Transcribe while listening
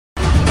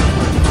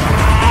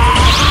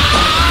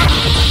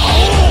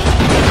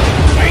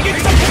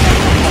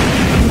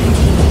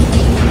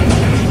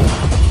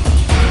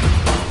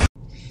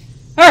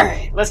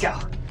Let's go.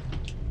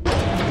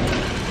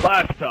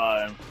 Last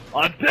time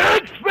on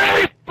Dead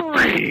Space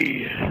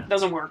 3!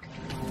 Doesn't work.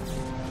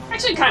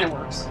 Actually, it kind of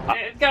works.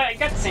 It got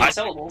the same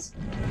syllables.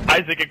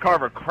 Isaac and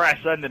Carver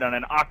crash-landed on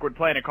an awkward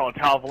planet called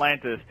Tal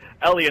Volantis.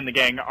 Ellie and the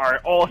gang are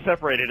all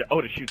separated.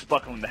 Oda shoots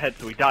Buckle in the head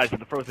so he dies in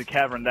the frozen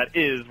cavern that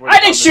is where... I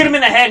didn't shoot him in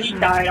the head, he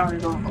died on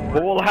his own accord.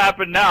 What will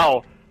happen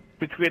now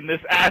between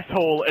this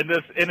asshole and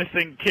this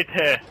innocent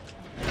Kitteh?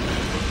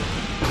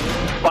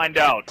 Find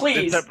out.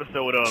 Please. This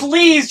episode of...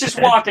 Please just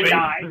walk and Space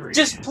die.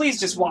 3. Please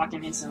just walk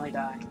and instantly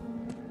die.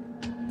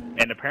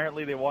 And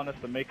apparently they want us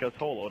to make us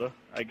whole, Oda.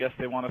 I guess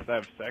they want us to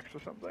have sex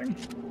or something?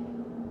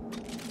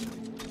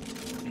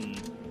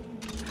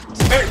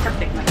 It's very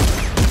cryptic, man.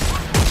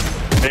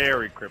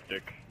 Very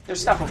cryptic. There's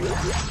stuff over there.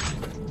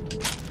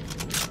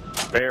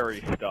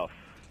 Very stuff.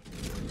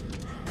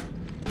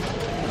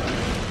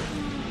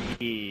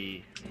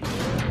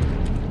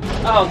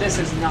 Oh, this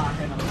is not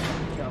gonna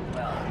go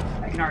well.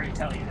 I can already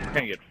tell you now. I'm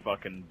gonna get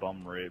fucking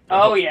bum raped.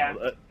 Oh, yeah.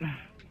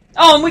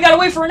 Oh, and we gotta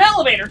wait for an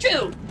elevator,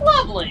 too!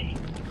 Lovely!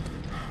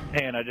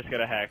 And I just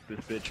gotta hack this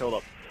bitch. Hold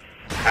up.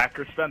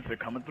 Hacker Spencer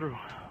coming through.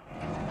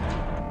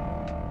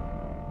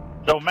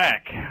 So,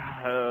 Mac,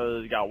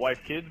 you got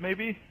wife, kids,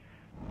 maybe?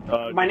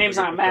 My name's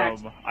not Mac.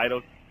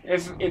 Idle.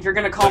 If you're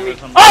gonna call me...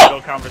 Some Oh!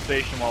 idle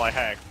conversation while I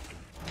hack.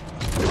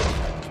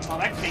 Oh,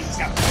 that thing's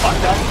got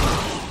fucked up.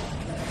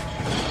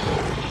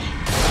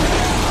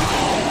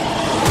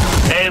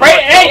 Hey,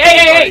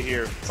 Hey!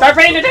 Here. Start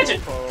paying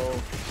attention!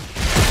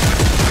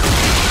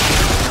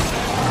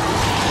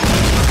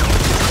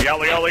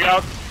 Look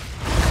out.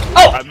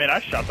 Oh! I mean, I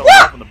shot the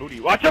one from the booty.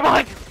 Watch out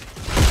behind you!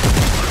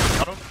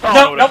 No.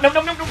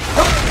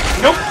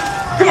 Nope.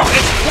 Come on,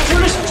 let's do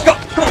this. Let's go.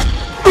 Come on.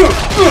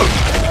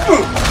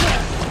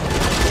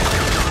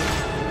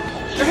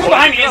 There's one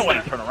behind me, isn't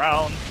there? Turn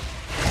around.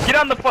 Get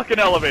on the fucking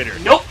elevator.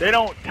 Nope. They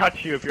don't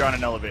touch you if you're on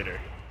an elevator.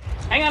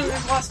 Hang on,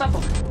 there's a lot of stuff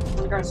on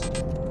the ground.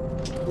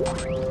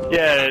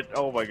 Yeah,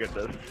 oh my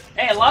goodness.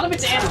 Hey, a lot of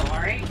it's ammo,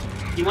 alright?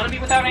 You want to be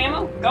without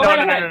ammo? Go right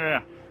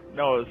ahead.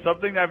 No,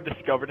 something that I've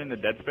discovered in the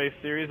Dead Space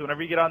series,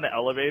 whenever you get on the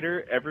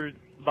elevator,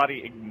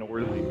 everybody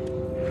ignores you.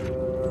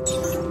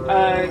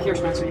 Here,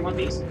 Spencer, you want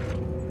these?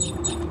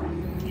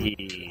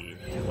 Yeah.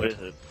 What is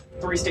it?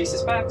 3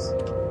 stasis packs.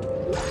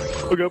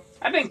 Look up.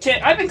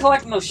 I've been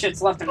collecting those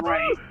shits left and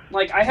right.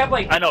 Like, I have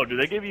like... I know, do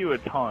they give you a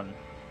ton?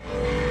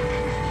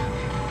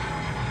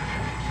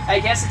 I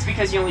guess it's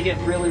because you only get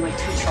really like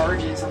 2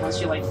 charges unless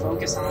you like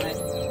focus on it.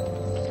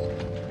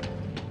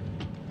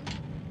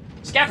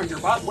 Scavenger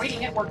bot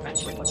waiting at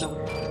workbench. Wait, what's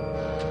over here?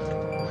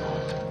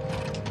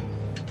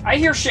 I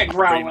hear shit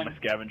growling. My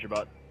scavenger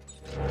bot.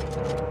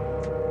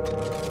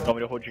 Want me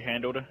to hold your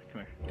hand, Oda?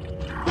 Come here.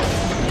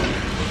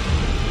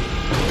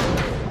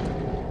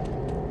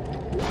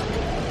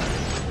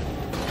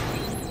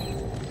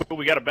 Oh,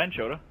 we got a bench,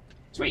 Oda.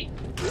 Sweet.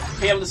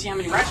 Be able to see how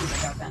many rations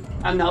I got then.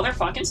 Another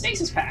fucking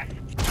stasis pack.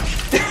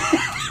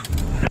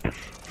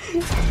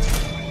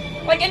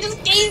 Like, I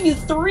just gave you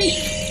 3!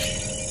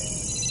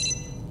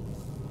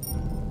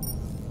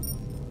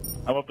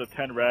 I'm up to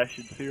 10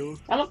 ration seals.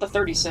 I'm up to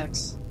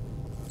 36.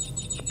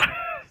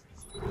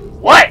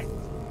 What?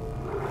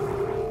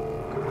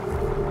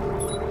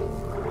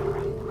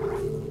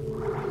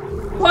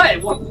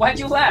 What? Why'd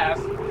you laugh?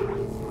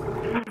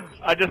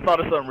 I just thought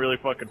of something really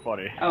fucking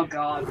funny. Oh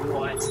god,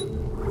 what?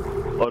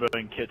 Oda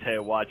and Kitteh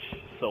watch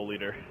Soul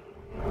Eater.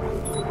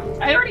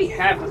 I already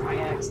have with my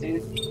ex,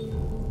 dude.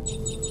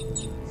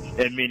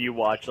 And me and you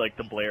watch, like,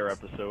 the Blair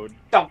episode.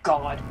 Oh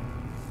god.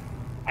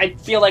 I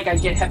feel like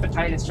I'd get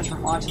hepatitis just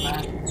from watching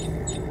that.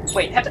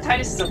 Wait,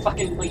 hepatitis is a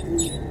fucking, like,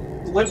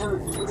 liver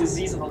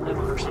disease of the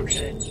liver or some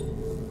shit.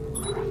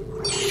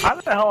 How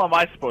the hell am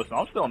I supposed to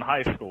know? I'm still in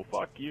high school.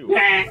 Fuck you.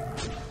 Nah.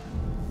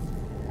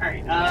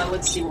 Alright,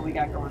 let's see what we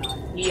got going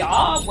on.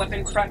 Yeah,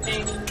 weapon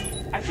crafting.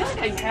 I feel like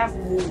I have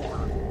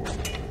more.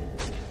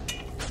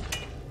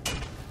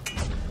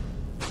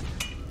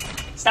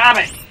 Stop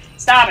it!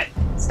 Stop it!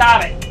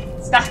 Stop it!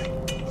 Stop!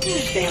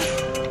 Damn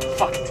it.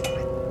 Fuck it.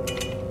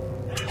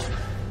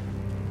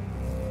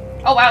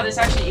 Oh wow, this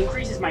actually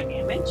increases my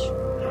damage?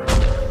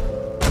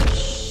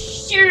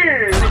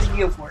 Sure! Let's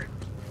go for it.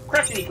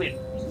 Crafting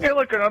equipment. Hey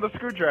look, another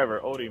screwdriver.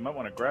 Oda, you might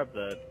want to grab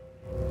that.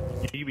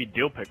 You be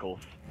Dill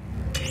Pickles.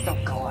 Oh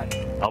god.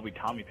 I'll be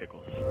Tommy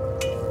Pickles.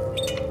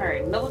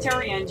 Alright,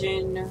 military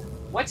engine.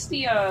 What's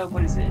the,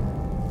 what is it?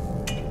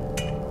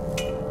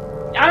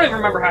 I don't even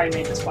remember how I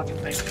made this fucking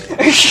thing.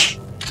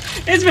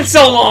 It's been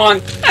so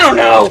long! I don't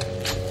know!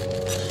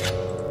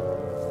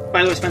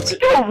 By the way, Spencer...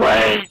 Go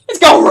rain! Let's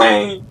go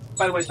rain!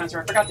 By the way,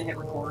 Spencer, I forgot to hit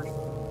record.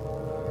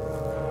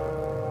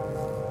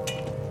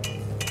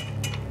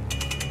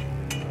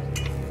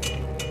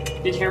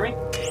 Did you hear me?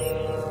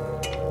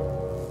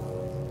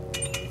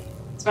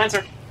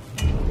 Spencer.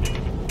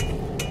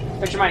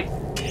 Fix your mic.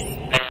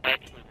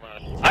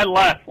 I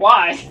left.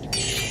 Why?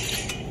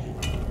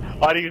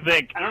 Why do you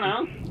think? I don't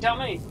know. You tell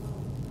me.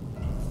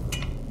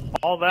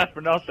 All that for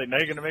nothing. Now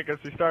you're gonna make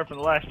us restart from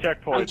the last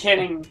checkpoint. I'm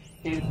kidding,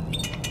 dude.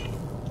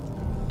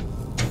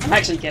 I'm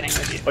actually kidding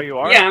with you. Oh, you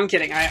are? Yeah, I'm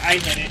kidding. I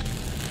hit it.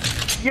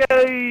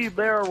 Yay,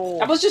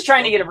 barrel! I was just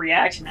trying to get a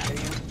reaction out of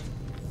you.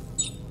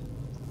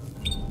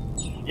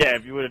 Yeah,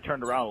 if you would have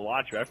turned around and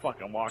watched me, I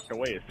fucking walked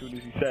away as soon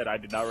as he said I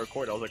did not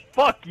record. I was like,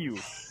 fuck you!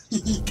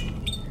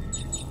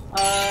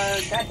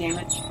 God damn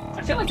it.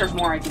 I feel like there's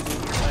more I can do here,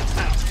 but I don't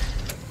know.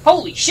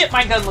 Holy shit,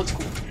 my gun looks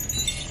cool.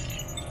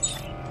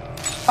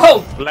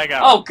 Oh! Leg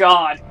out. Oh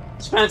god.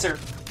 Spencer.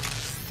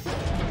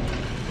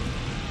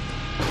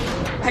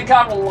 I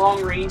got a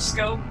long range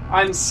scope.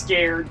 I'm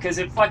scared because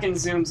it fucking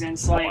zooms in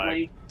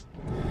slightly.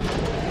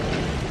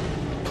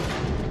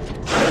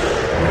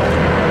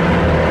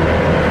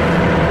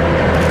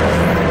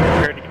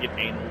 Scared to get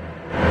anal.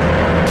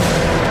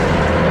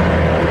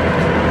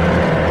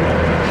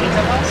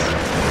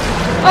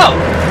 Oh!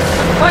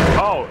 What?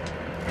 Oh!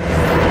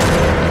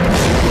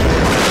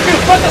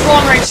 Dude, fuck this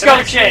long range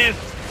scope shit!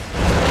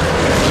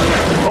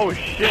 Oh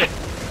shit!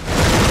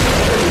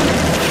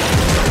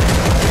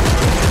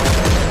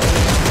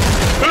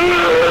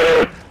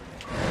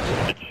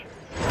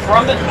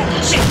 From the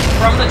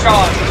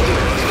jaws.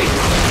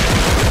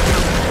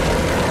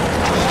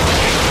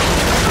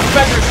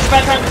 Spencer, is this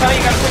bad time to tell you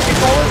you gotta switch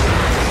controllers?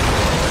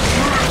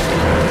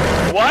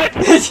 What?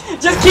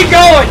 Just keep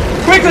going!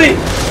 Quickly!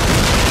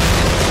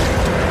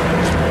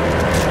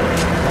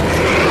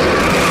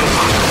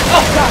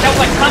 Oh god, that was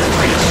like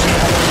concentrated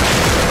shit.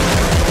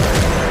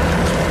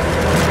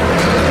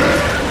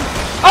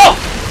 Oh!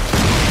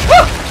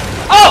 Woo!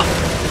 Oh!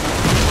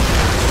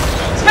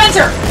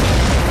 Spencer!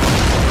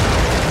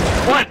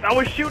 What? I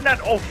was shooting at.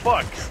 Oh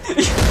fuck!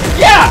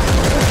 Yeah!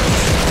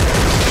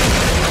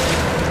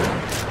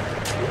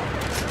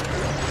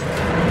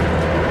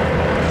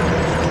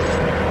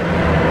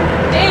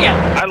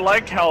 Damn! I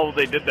like how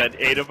they did that.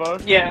 8 of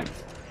us. Yeah.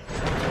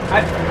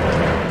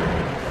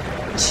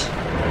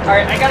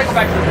 Alright, I gotta go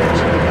back to the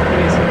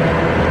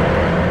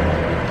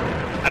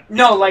bridge.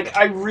 No, like,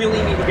 I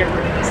really need to get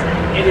rid of this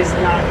thing. It is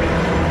not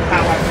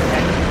how I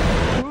protect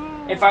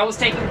it. If I was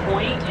taking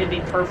point, it'd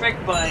be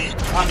perfect, but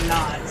I'm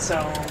not, so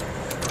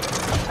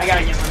I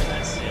gotta get rid of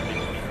this.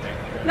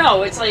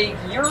 No, it's like,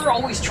 you're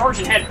always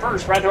charging head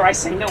first, whether I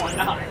say no or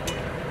not.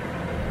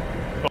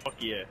 Fuck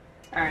yeah.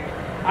 Alright.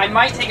 I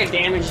might take a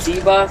damage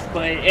debuff,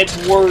 but it's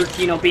worth,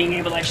 you know, being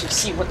able to actually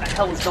see what the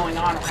hell is going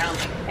on around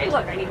me. Hey,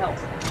 look, I need help.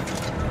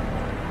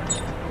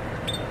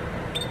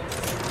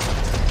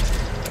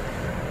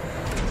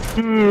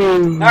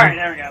 Alright,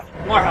 there we go.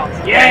 More health.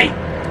 Yay!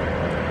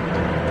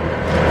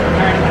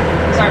 Alright,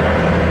 sorry about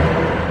that.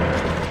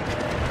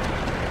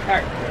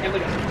 Alright, here we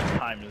go. What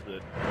time is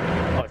it?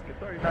 Fuck,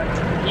 it's already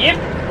 9. Yep,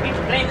 we've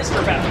been playing this for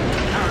about, I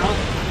don't know,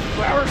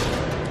 2 hours?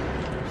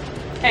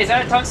 Hey, is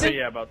that a tungsten?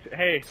 Yeah, about 2.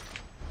 Hey!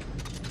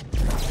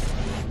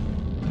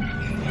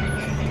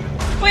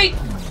 Wait!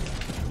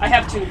 I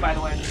have 2, by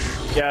the way.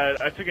 Yeah,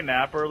 I took a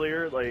nap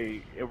earlier,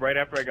 like, right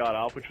after I got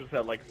off, which was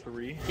at like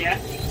 3. Yeah.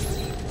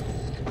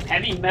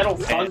 Heavy Metal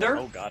Thunder?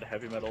 Oh god,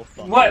 Heavy Metal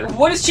Thunder.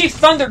 What is Chief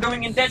Thunder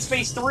doing in Dead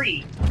Space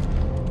 3?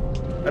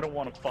 I don't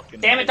want to fucking...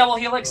 Damn it, Double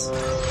Helix!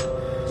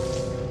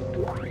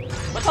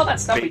 What's all that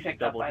stuff we Base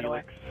picked up, double by the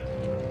way?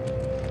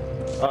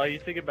 You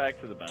take it back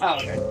to the bench. Oh,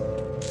 okay.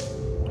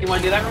 You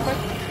wanna do that real quick?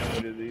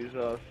 Do these,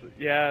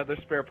 yeah, they're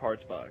spare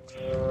parts box.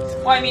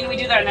 Well, I mean, we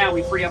do that now,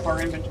 we free up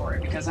our inventory,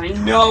 because I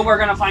know we're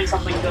gonna find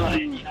something good,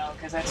 you know,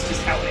 because that's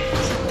just how it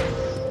is.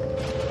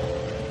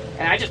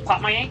 And I just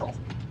popped my ankle.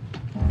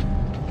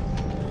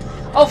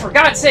 Oh, for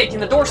God's sake, can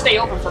the door stay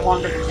open for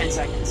longer than 10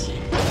 seconds?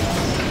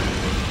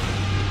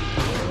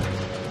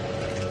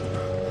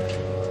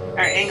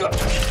 Alright, angle up.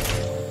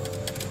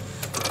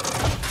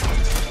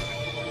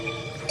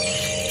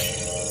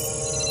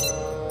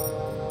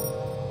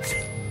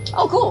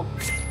 Oh, cool!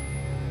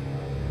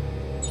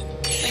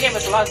 They gave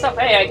us a lot of stuff.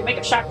 Hey, I can make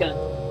a shotgun.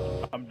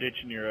 I'm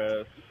ditching your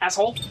ass.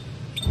 Asshole.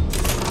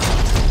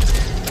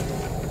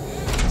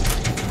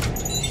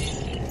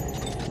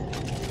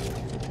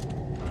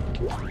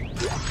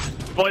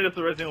 Play this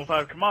with Resident Evil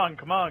 5. Come on,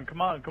 come on,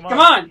 come on, come on. Come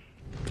on!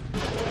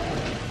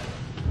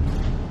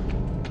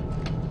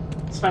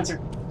 Spencer.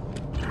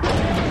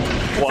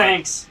 What?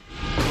 Thanks.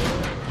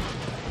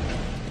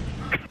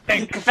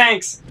 Thanks.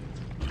 Thanks.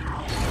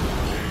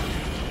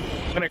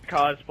 I'm gonna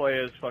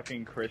cosplay as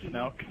fucking Chris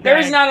now.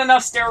 There's not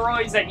enough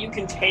steroids that you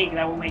can take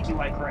that will make you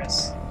like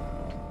Chris.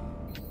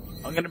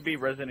 I'm gonna be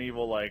Resident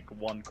Evil like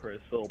 1 Chris,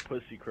 little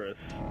pussy Chris.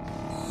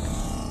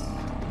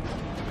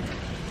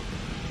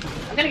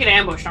 I'm gonna get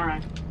ambushed,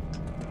 aren't I?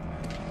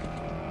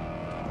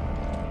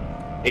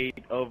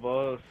 8 of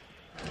us.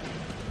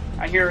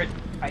 I hear it.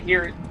 I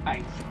hear it.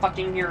 I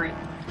fucking hear it.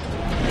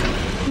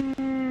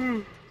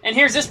 And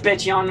here's this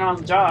bitch yawning on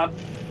the job.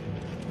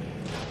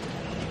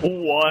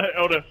 What?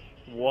 Oda.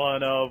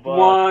 One of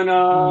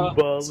us.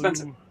 One,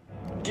 Spencer.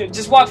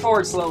 Just walk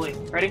forward slowly.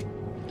 Ready?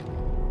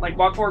 Like,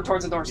 walk forward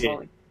towards the door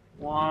slowly.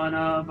 Yeah. One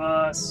of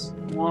us.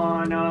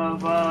 One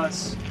of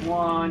us.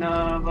 One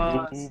of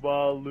us.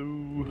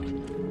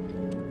 Goobaloo.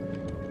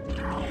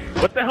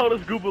 What the hell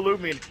does Goobaloo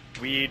mean?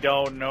 We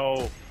don't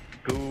know.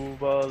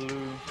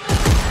 Goobaloo.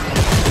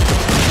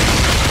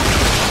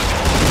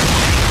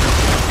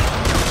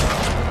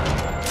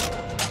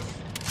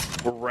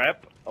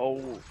 Rep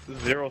Oh,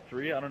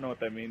 03? I don't know what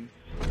that means.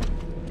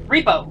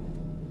 Repo.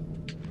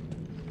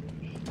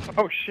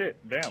 Oh shit,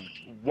 damn.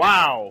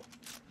 Wow!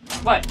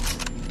 What?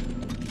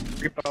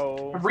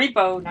 Repo.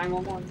 Repo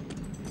 911.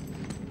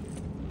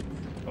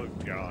 Oh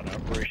god,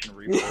 Operation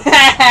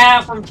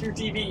Repo. From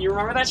QTV. You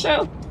remember that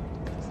show?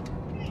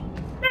 Yeah,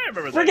 I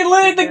remember that.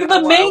 Freaking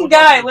the main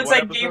guy looks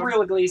like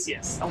Gabriel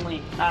Iglesias.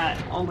 Only. I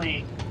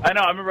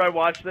know, I remember I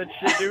watched that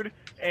shit, dude,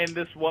 and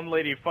this one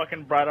lady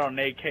fucking brought out an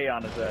AK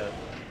on his ass.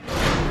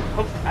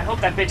 I hope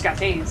that bitch got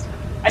tased.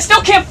 I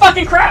still can't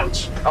fucking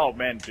crouch! Oh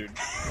man, dude.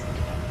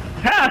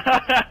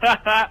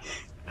 I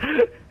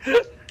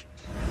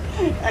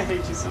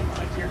hate you so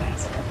much. You're an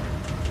asshole.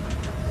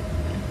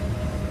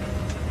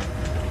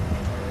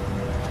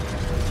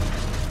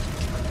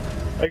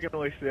 I can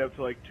only stay up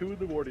to like 2 in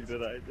the morning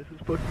tonight. This is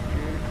fucking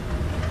weird.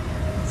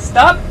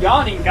 Stop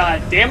yawning,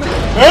 god damn it!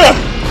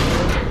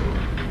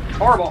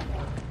 Horrible.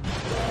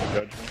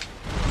 Judge me.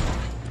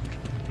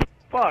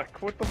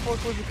 Fuck, what the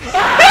fuck was it?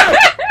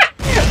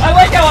 I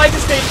like how I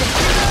just stayed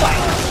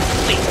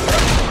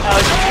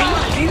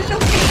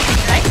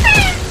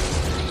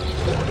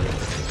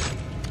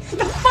What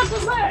the fuck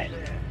was that?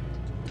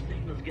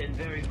 Signal's getting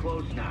very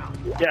close now.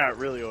 Yeah,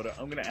 really, Oda.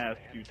 I'm gonna ask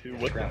you too.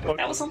 What the fuck?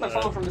 That was something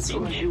falling from the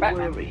ceiling. Don't you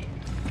Batman. worry.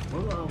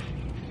 We'll all...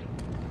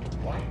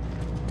 What?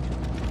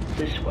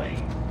 This way.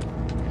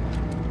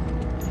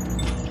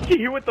 You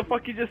hear what the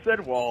fuck you just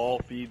said? Wall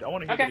feed. I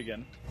want to hear it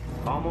again.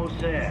 Almost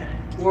there.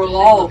 We'll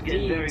all Signal's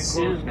getting very feed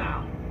close soon.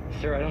 now.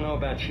 Sir, I don't know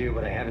about you,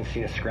 but I haven't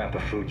seen a scrap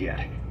of food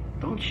yet.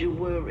 Don't you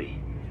worry.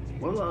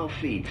 We'll all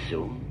feed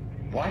soon.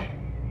 What?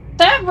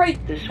 That right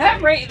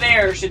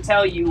there should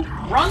tell you,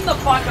 run the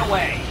fuck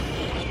away.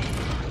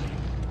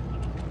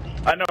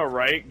 I know,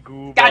 right?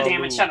 Gooba God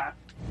damn it, shut up.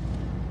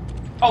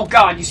 Oh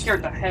god, you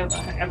scared the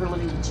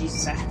ever-living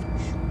Jesus out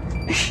of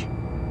me.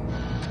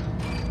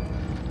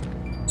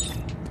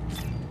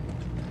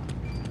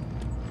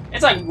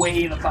 It's like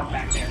way the fuck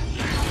back there.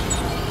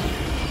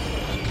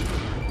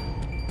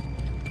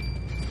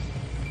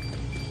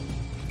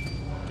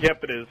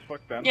 Yep, it is.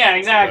 Fuck them. Yeah,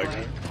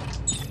 exactly.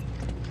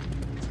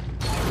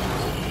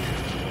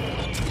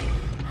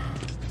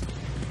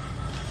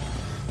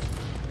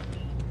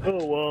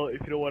 Oh well,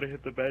 if you don't want to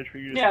hit the badge for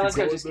you, Yeah, let's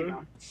go. Just keep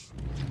going.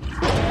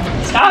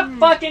 Stop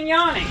fucking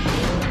yawning.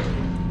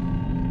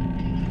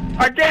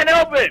 I can't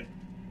help it.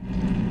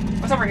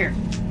 What's over here?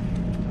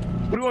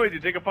 What do you want me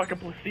to take a fucking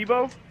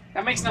placebo?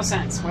 That makes no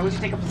sense. Why would you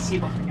take a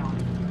placebo for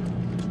yawning?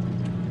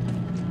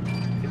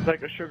 It's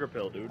like a sugar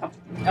pill, dude.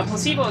 A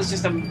placebo is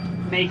just a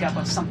makeup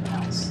of something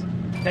else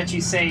that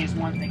you say is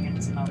one thing and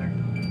it's another.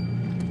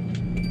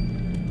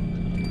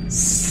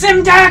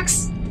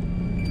 Simdax!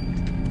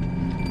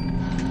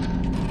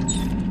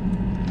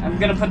 I'm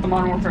gonna put the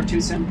Modern Warfare 2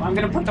 I'm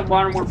gonna put the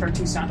Modern Warfare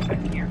 2 sound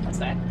effect in here. What's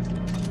that?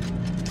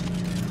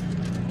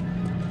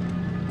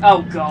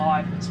 Oh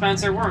god.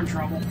 Spencer, we're in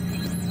trouble.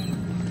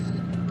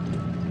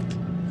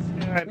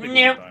 Yeah, I think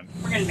Nope. it's fine.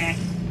 We're gonna back.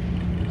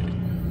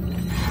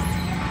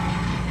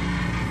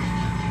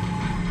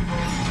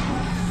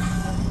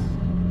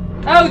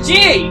 Oh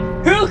gee!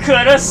 Who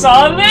could have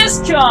saw this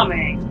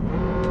coming?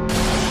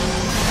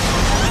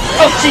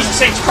 Oh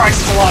Jesus H. Christ,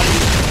 it's a lot of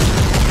you.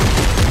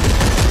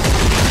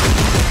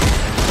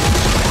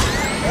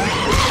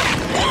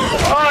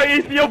 Oh,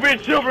 Ethiopian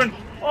children!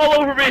 All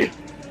over me!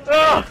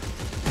 Oh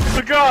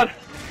god!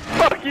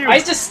 Fuck you! I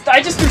just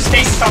threw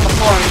stasis on the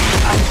floor.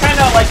 I'm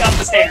kinda like up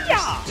the stairs.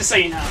 Just so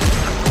you know.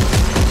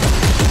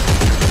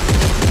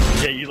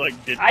 Yeah, you like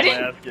ditched I my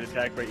didn't- ass, get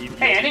attacked by Ethiopian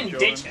Hey, I didn't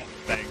children. ditch you.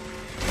 Thanks.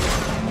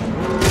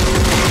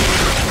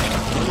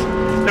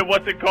 So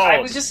what's it called? I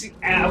was just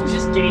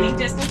gaining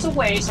distance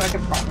away so I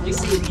could properly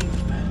see you.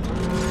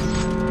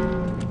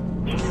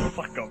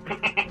 Fuck up.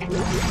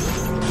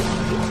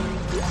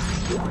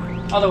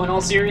 Although in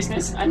all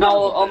seriousness, I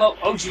know. Although,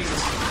 oh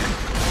Jesus.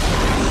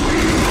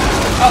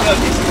 Oh no,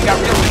 we got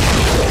real.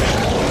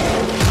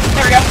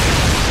 There we go.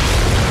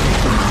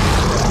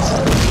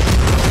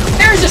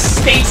 There's just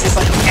stasis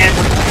like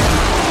everywhere.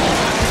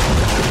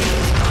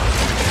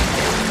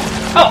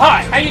 Oh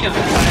hi, how you doing?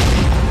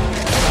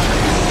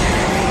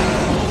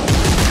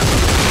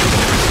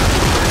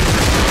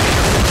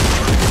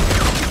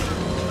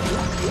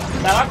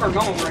 That awkward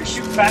moment where I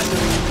shoot faster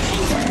than the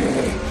machine gun.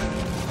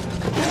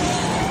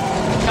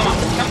 Come on,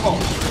 come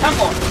forward. Come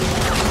forward.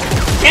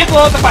 Can't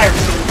blow up the fire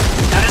extinguisher.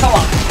 That is a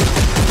lie.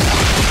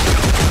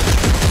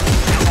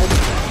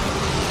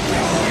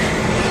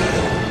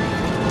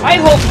 I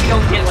hope we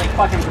don't get like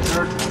fucking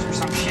berserkers or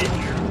some shit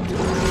here.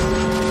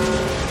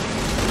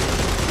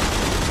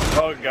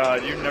 Oh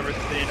god, you've never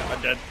seen a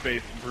Dead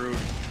Space brood,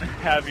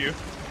 have you?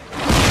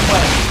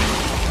 What?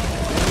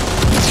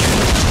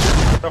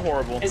 They're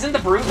horrible. Isn't the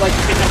brute like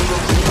the thing that we were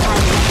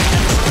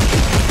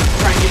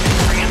trying to get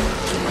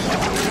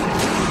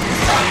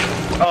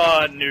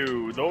the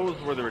No, those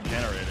were the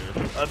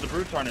regenerators. The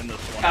brutes aren't in this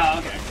one. Oh,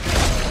 okay.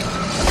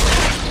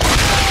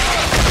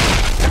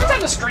 Every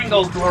time the screen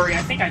goes blurry,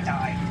 I think I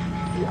die.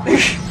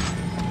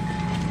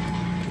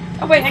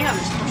 Oh wait, hang on,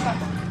 there's more stuff.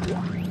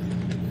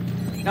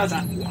 No, it's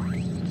not.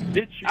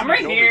 Bitch, you I'm can right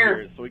get over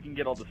here. so we can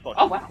get all this fucking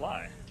Oh, wow.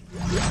 supply.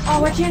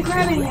 Oh, I can't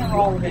grab anything for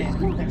all of it.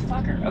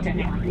 Motherfucker. Okay,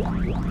 hang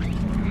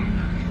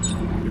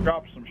You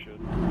dropped some shit.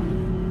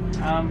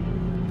 on.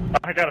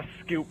 I got a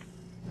scoop.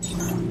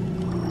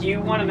 Do you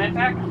want a med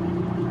pack?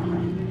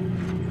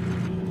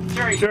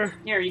 Sure.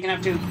 Here, you can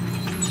have 2.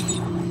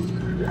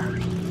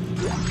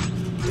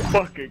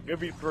 Fuck it,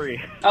 give me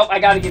 3. Oh, I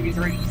gotta give you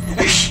 3.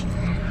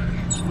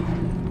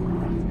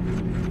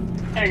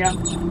 There you go.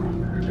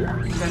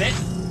 Is that it?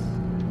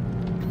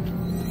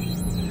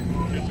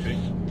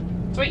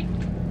 Sweet.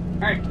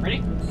 Alright,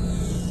 ready?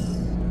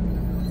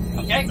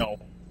 Okay. No.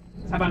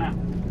 How about now?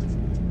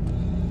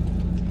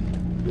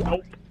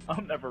 Nope.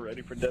 I'm never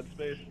ready for Dead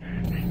Space.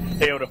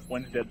 Hey Oda,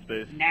 when's Dead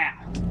Space? Now.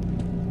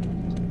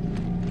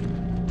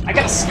 I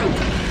got a scoop.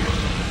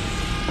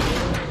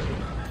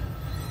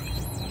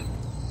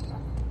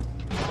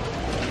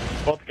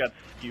 Both got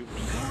scoops.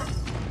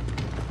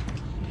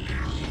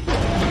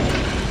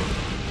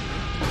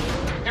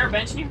 Is there a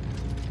bench in here?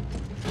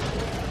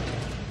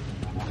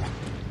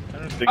 I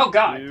don't think Oh,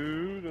 God. so.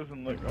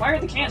 Doesn't look Why are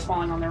the cans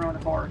falling on their own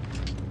accord?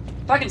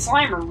 Fucking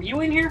Slimer, were you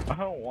in here? I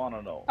don't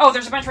wanna know. Oh,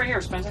 there's a bench right here,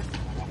 Spencer.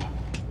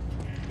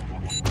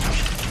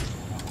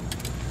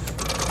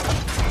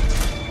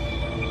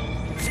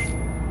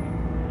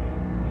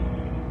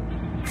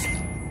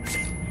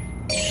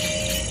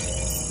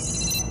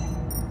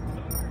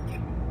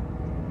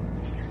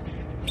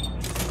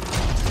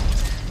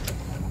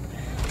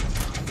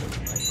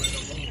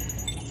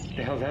 What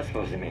the hell's that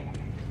supposed to mean?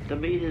 The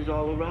meat is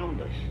all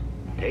around us.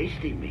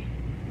 Tasty meat.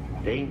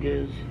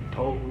 Fingers,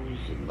 toes,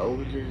 and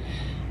noses.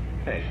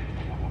 Hey,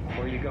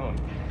 where are you going?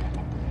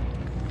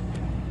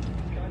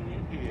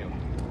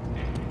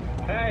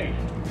 Hey!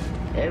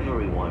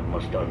 Everyone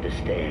must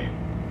understand.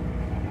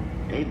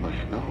 They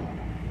must know.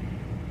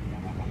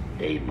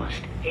 They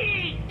must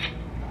eat.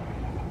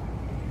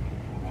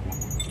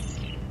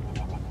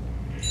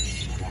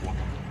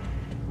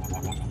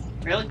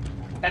 Really?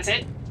 That's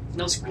it?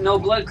 No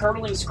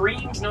blood-curdling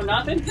screams, no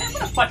nothing? Man,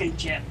 what a fucking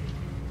chip.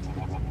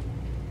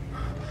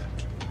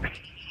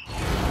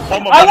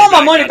 I want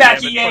my money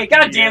back, EA!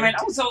 God damn it!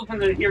 I was hoping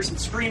to hear some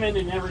screaming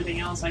and everything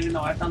else, even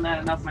though I've done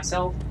that enough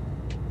myself.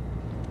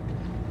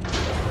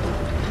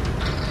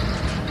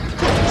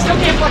 Still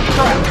can't fucking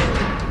cry.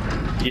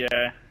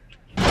 Yeah.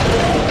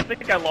 I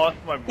think I lost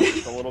my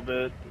voice a little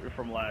bit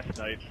from last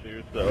night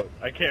too, so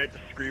I can't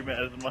scream it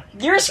as much.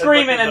 You're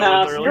screaming as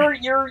enough. I was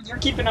earlier. You're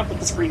keeping up with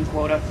the scream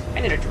quota. I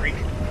need a drink.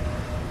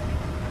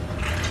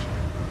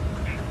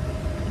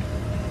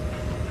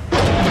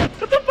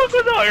 What the fuck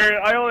was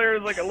that? I only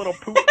heard like a little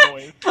poop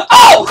noise.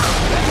 Oh!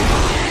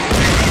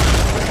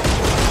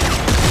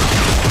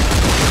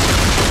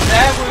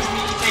 That was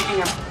me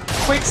taking a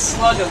quick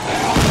slug of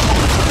that.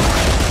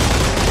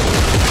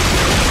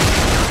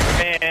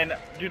 Man,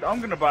 dude, I'm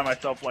gonna buy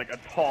myself like a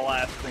tall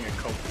ass thing of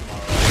Coke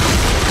tomorrow.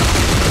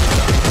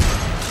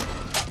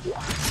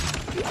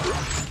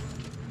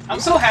 I'm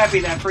so happy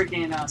that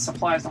freaking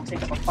supplies don't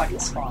take up a fucking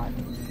spot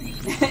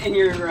in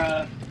your.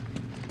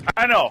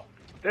 I know.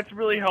 That's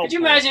really helpful. Could you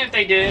imagine if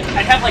they did?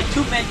 I'd have like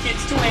 2 med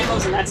kits, 2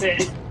 ammos, and that's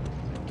it.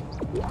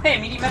 Hey,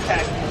 medium med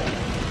pack.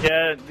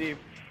 Yeah, the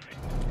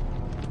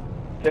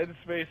Dead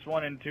Space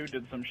 1 and 2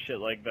 did some shit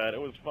like that. It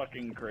was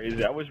fucking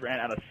crazy. I always ran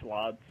out of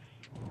slots.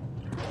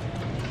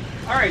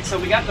 Alright, so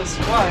we got the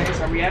supplies.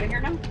 Are we out of here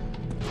now?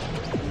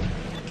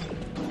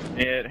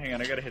 Yeah, hang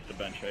on, I gotta hit the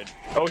bench.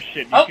 Oh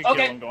shit, you Oh, can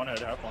okay. kill him. Go on ahead,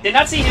 have fun. Did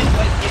not see him,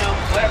 but you know,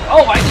 whatever.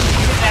 Oh, I just used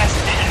his ass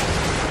ass.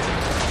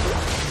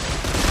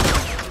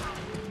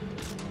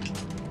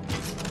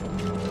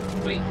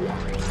 Wait.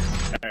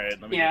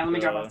 Alright, let me Let me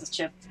drop off this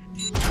chip.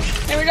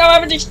 There we go,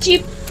 over this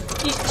cheap.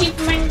 These cheap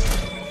men.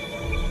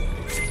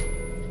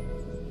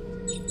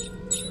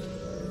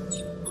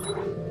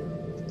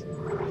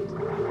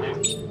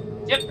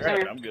 Yep,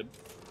 Alright, I'm good.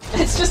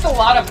 It's just a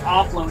lot of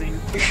offloading.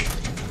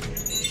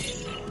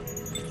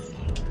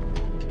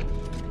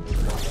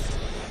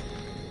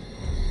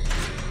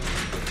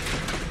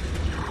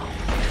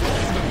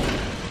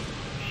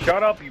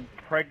 Shut up, you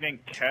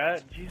pregnant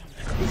cat. Jesus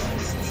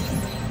Christ.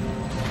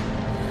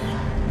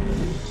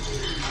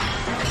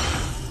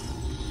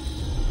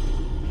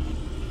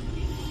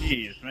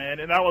 Jeez, man.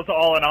 And that was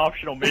all an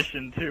optional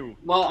mission, too.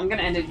 Well, I'm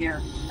gonna end it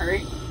here.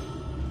 Alright?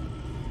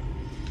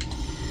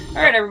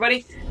 Alright,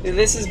 everybody.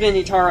 This has been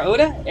Ittarra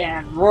Oda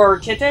and Oda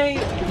and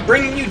Kitteh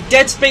bringing you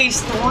Dead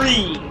Space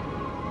 3.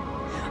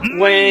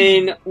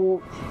 When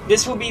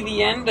this will be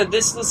the end of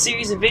this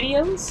series of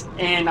videos,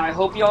 and I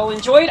hope you all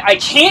enjoyed. I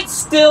can't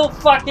still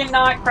fucking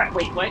not crap.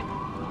 Wait, what?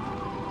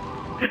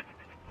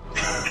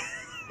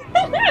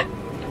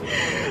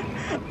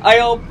 I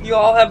hope you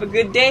all have a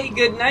good day,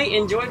 good night,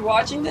 enjoyed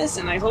watching this,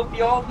 and I hope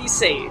you all be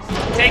safe.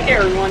 Take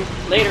care, everyone.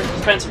 Later.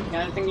 Spencer, you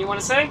got anything you want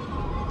to say?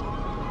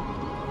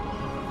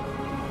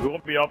 We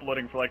won't be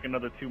uploading for like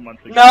another 2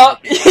 months again. No,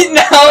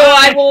 no,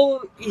 I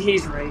will.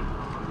 He's right.